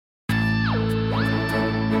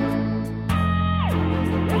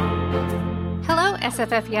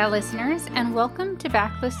SFF Yeah listeners, and welcome to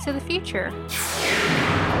Backlist to the Future,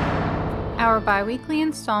 our bi-weekly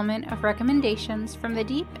installment of recommendations from the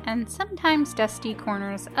deep and sometimes dusty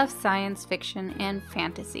corners of science fiction and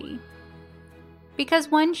fantasy.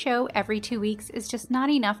 Because one show every 2 weeks is just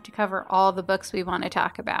not enough to cover all the books we want to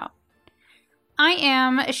talk about. I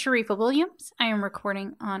am Sharifa Williams. I am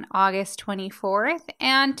recording on August 24th,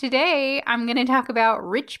 and today I'm going to talk about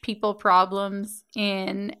rich people problems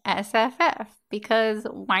in SFF, because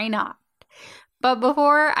why not? But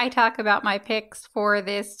before I talk about my picks for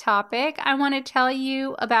this topic, I want to tell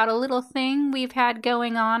you about a little thing we've had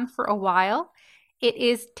going on for a while. It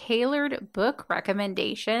is tailored book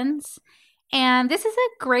recommendations, and this is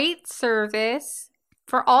a great service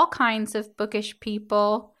for all kinds of bookish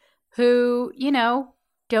people who,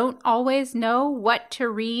 don't always know what to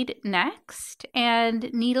read next and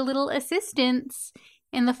need a little assistance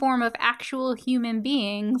in the form of actual human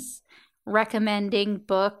beings recommending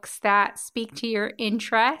books that speak to your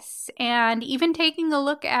interests and even taking a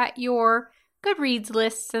look at your Goodreads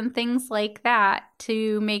lists and things like that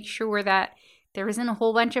to make sure that there isn't a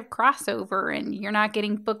whole bunch of crossover and you're not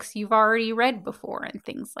getting books you've already read before and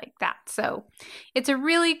things like that. So it's a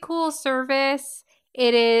really cool service.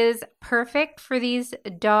 It is perfect for these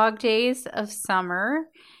dog days of summer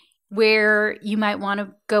where you might want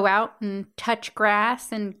to go out and touch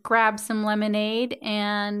grass and grab some lemonade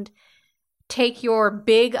and take your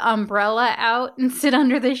big umbrella out and sit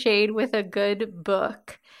under the shade with a good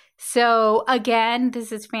book. So again,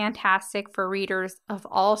 this is fantastic for readers of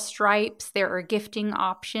all stripes. There are gifting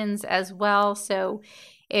options as well. So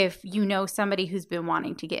if you know somebody who's been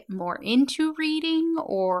wanting to get more into reading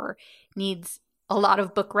or needs a lot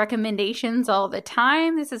of book recommendations all the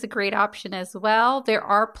time, this is a great option as well. There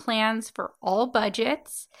are plans for all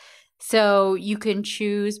budgets, so you can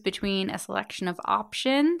choose between a selection of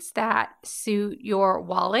options that suit your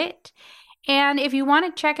wallet. And if you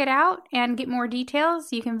want to check it out and get more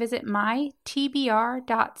details, you can visit mytbr.co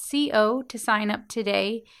to sign up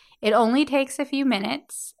today. It only takes a few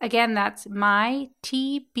minutes. Again, that's mytbr.co.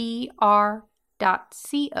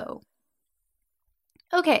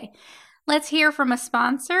 Okay. Let's hear from a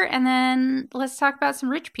sponsor, and then let's talk about some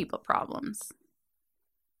rich people problems.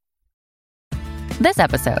 This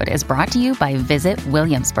episode is brought to you by Visit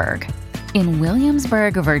Williamsburg. In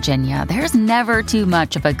Williamsburg, Virginia, there's never too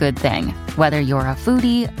much of a good thing. Whether you're a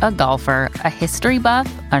foodie, a golfer, a history buff,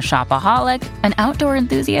 a shopaholic, an outdoor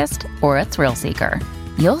enthusiast, or a thrill seeker,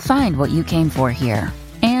 you'll find what you came for here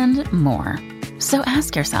and more. So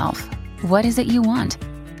ask yourself, what is it you want?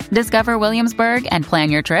 Discover Williamsburg and plan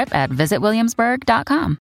your trip at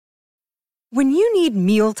visitwilliamsburg.com. When you need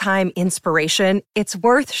mealtime inspiration, it's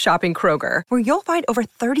worth shopping Kroger, where you'll find over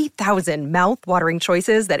 30,000 mouth-watering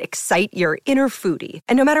choices that excite your inner foodie.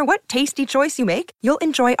 And no matter what tasty choice you make, you'll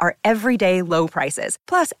enjoy our everyday low prices,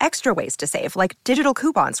 plus extra ways to save, like digital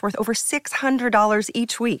coupons worth over $600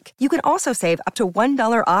 each week. You can also save up to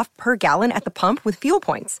 $1 off per gallon at the pump with fuel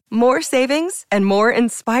points. More savings and more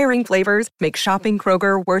inspiring flavors make shopping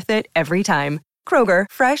Kroger worth it every time. Kroger,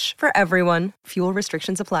 fresh for everyone. Fuel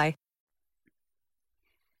restrictions apply.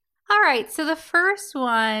 All right, so the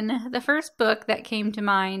first book that came to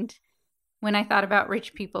mind when I thought about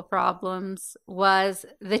rich people problems was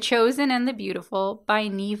The Chosen and the Beautiful by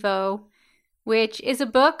Nevo, which is a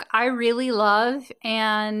book I really love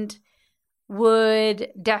and would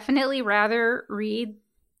definitely rather read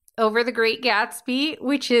over The Great Gatsby,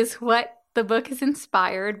 which is what the book is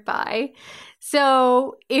inspired by.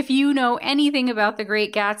 So if you know anything about The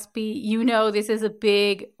Great Gatsby, you know this is a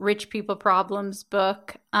big rich people problems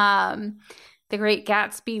book. The Great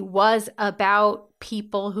Gatsby was about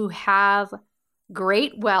people who have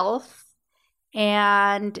great wealth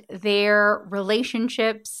and their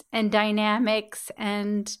relationships and dynamics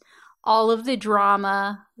and all of the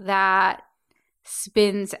drama that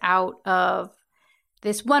spins out of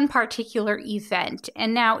this one particular event.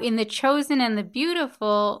 And now in The Chosen and the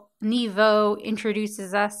Beautiful, Nevo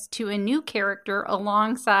introduces us to a new character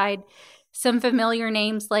alongside some familiar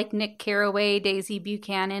names like Nick Carraway, Daisy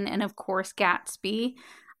Buchanan, and of course Gatsby.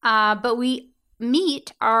 But we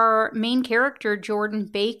meet our main character, Jordan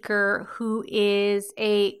Baker, who is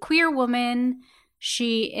a queer woman.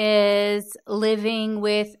 She is living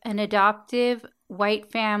with an adoptive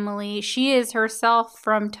white family. She is herself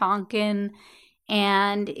from Tonkin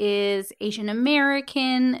and is Asian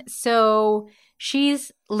American. So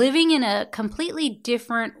she's living in a completely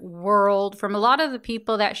different world from a lot of the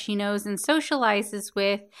people that she knows and socializes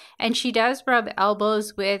with. And she does rub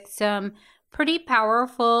elbows with some pretty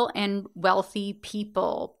powerful and wealthy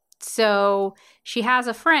people. So she has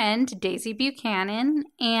a friend, Daisy Buchanan,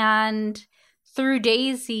 and through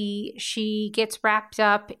Daisy, she gets wrapped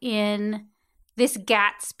up in this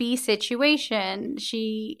Gatsby situation.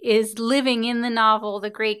 She is living in the novel, The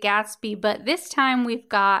Great Gatsby, but this time we've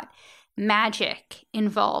got magic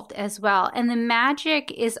involved as well. And the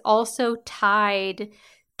magic is also tied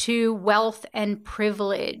to wealth and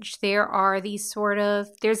privilege. There's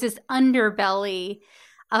this underbelly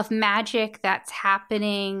of magic that's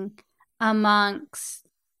happening amongst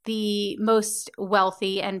the most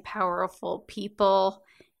wealthy and powerful people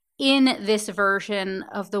in this version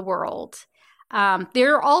of the world.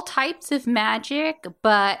 There are all types of magic,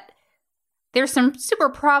 but there's some super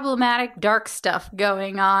problematic dark stuff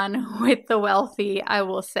going on with the wealthy, I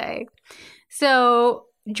will say. So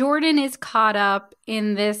Jordan is caught up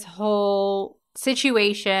in this whole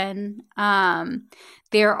situation.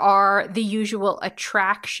 There are the usual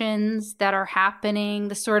attractions that are happening,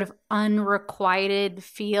 the sort of unrequited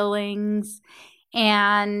feelings.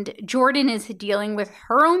 And Jordan is dealing with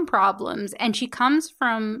her own problems. And she comes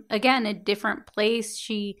from, again, a different place.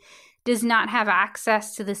 She does not have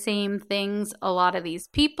access to the same things a lot of these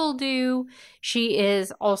people do. She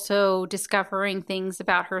is also discovering things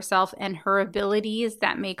about herself and her abilities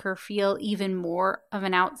that make her feel even more of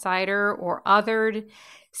an outsider or othered.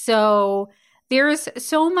 So there's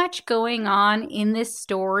so much going on in this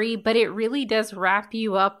story, but it really does wrap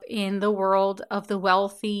you up in the world of the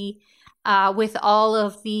wealthy, with all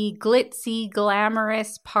of the glitzy,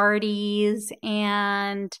 glamorous parties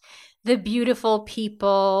and the beautiful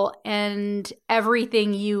people and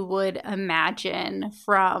everything you would imagine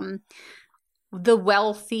from the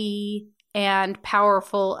wealthy and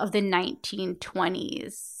powerful of the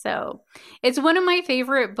 1920s. So it's one of my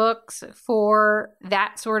favorite books for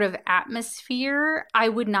that sort of atmosphere. I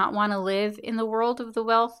would not want to live in the world of the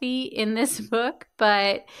wealthy in this book,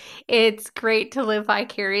 but it's great to live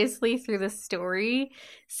vicariously through the story.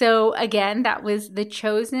 So again, that was The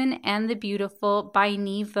Chosen and the Beautiful by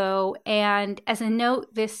Nevo. And as a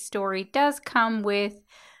note, this story does come with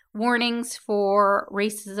warnings for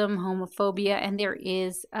racism, homophobia, and there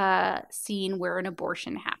is a scene where an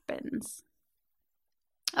abortion happens.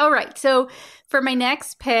 All right, so for my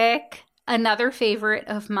next pick, another favorite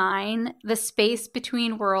of mine, The Space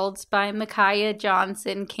Between Worlds by Micaiah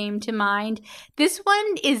Johnson came to mind. This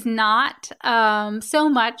one is not so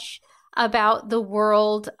much about the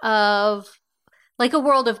world of a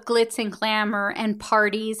world of glitz and glamour and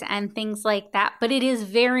parties and things like that. But it is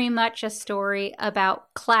very much a story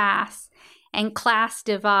about class and class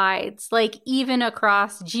divides, like even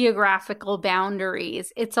across geographical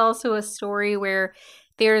boundaries. It's also a story where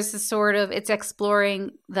there's it's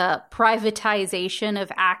exploring the privatization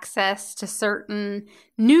of access to certain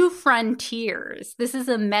new frontiers. This is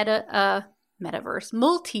a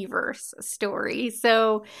multiverse story.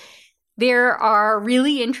 So there are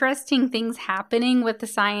really interesting things happening with the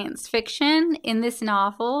science fiction in this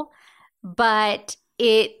novel, but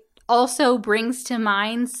it also brings to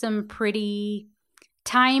mind some pretty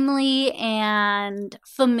timely and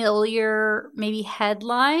familiar maybe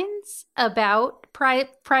headlines about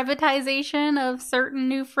privatization of certain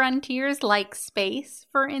new frontiers, like space,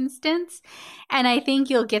 for instance. And I think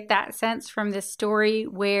you'll get that sense from this story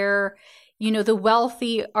where the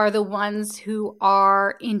wealthy are the ones who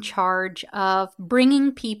are in charge of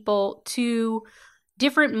bringing people to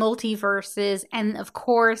different multiverses. And of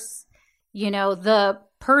course, the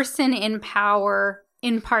person in power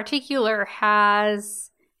in particular has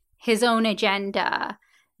his own agenda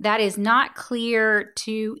that is not clear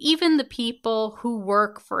to even the people who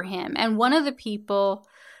work for him. And one of the people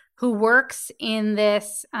who works in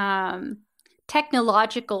this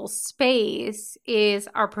technological space is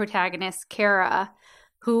our protagonist, Kara,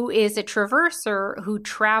 who is a traverser who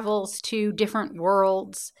travels to different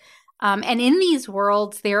worlds. And in these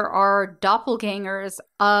worlds, there are doppelgangers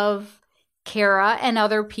of Kara and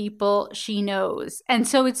other people she knows. And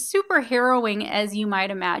so it's super harrowing, as you might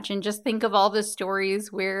imagine. Just think of all the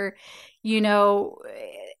stories where,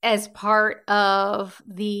 as part of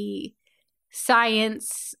the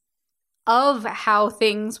science of how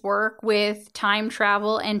things work with time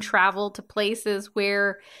travel and travel to places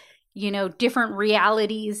where, different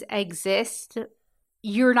realities exist,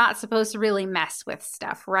 you're not supposed to really mess with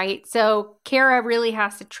stuff, right? So Kara really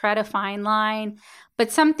has to tread a fine line,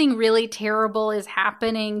 but something really terrible is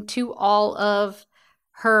happening to all of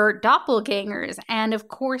her doppelgangers. And of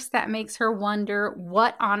course, that makes her wonder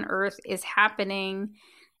what on earth is happening.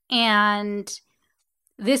 And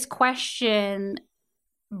this question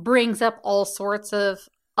brings up all sorts of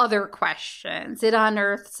other questions. It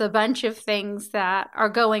unearths a bunch of things that are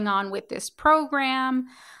going on with this program,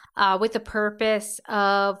 with the purpose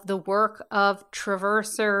of the work of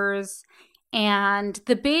traversers, And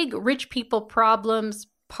the big rich people problems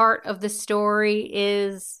part of the story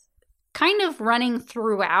is kind of running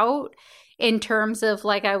throughout in terms of,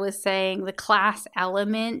 like I was saying, the class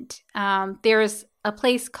element. There's a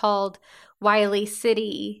place called Wiley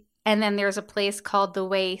City, and then there's a place called the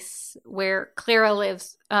Waste where Kara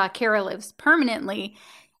lives permanently.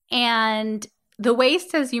 And the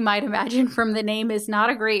Waste, as you might imagine from the name, is not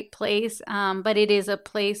a great place, but it is a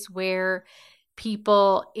place where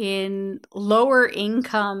people in lower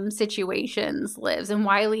income situations lives. And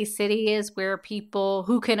Wiley City is where people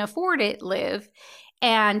who can afford it live.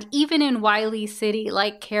 And even in Wiley City,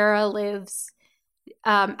 like, Kara lives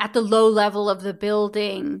at the low level of the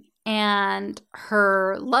building, and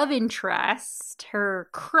her love interest, her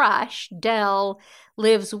crush, Dell,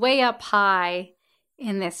 lives way up high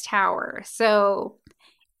in this tower. So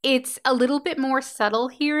it's a little bit more subtle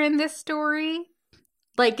here in this story.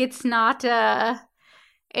 Like, it's not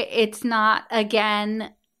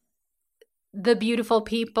again the beautiful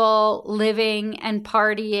people living and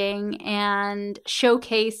partying and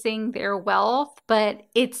showcasing their wealth, but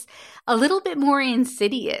it's a little bit more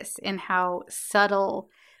insidious in how subtle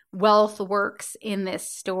wealth works in this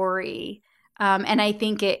story. And I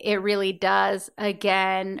think it really does,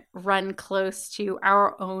 again, run close to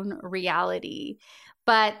our own reality.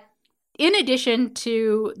 But in addition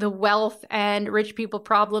to the wealth and rich people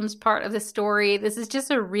problems part of the story, this is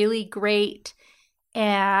just a really great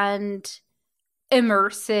and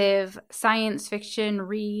immersive science fiction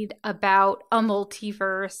read about a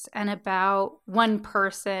multiverse and about one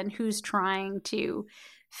person who's trying to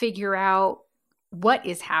figure out what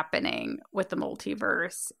is happening with the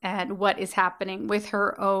multiverse and what is happening with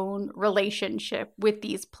her own relationship with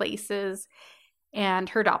these places and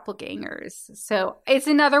her doppelgangers. So it's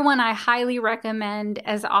another one I highly recommend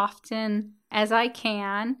as often as I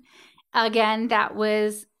can. Again, that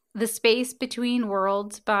was The Space Between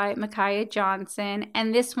Worlds by Micaiah Johnson.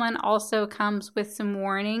 And this one also comes with some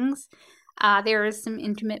warnings. There is some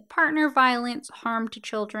intimate partner violence, harm to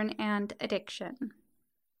children, and addiction.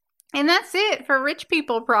 And that's it for rich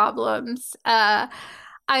people problems. I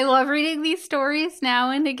love reading these stories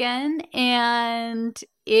now and again. And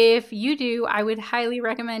if you do, I would highly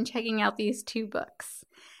recommend checking out these two books.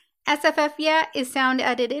 SFF Yeah is sound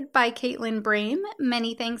edited by Caitlin Brame.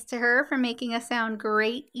 Many thanks to her for making us sound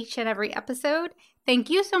great each and every episode. Thank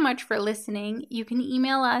you so much for listening. You can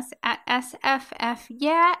email us at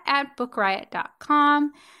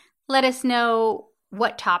sffyeah@bookriot.com. Let us know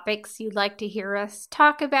what topics you'd like to hear us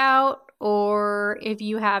talk about, or if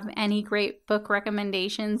you have any great book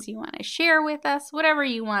recommendations you want to share with us, whatever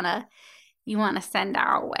you want to send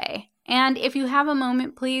our way. And if you have a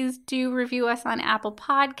moment, please do review us on Apple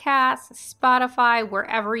Podcasts, Spotify,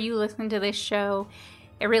 wherever you listen to this show.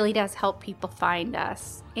 It really does help people find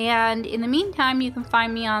us. And in the meantime, you can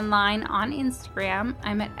find me online on Instagram.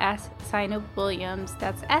 I'm at @SainabWilliams.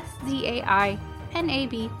 That's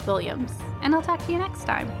SZAINAB Williams. And I'll talk to you next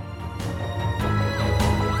time.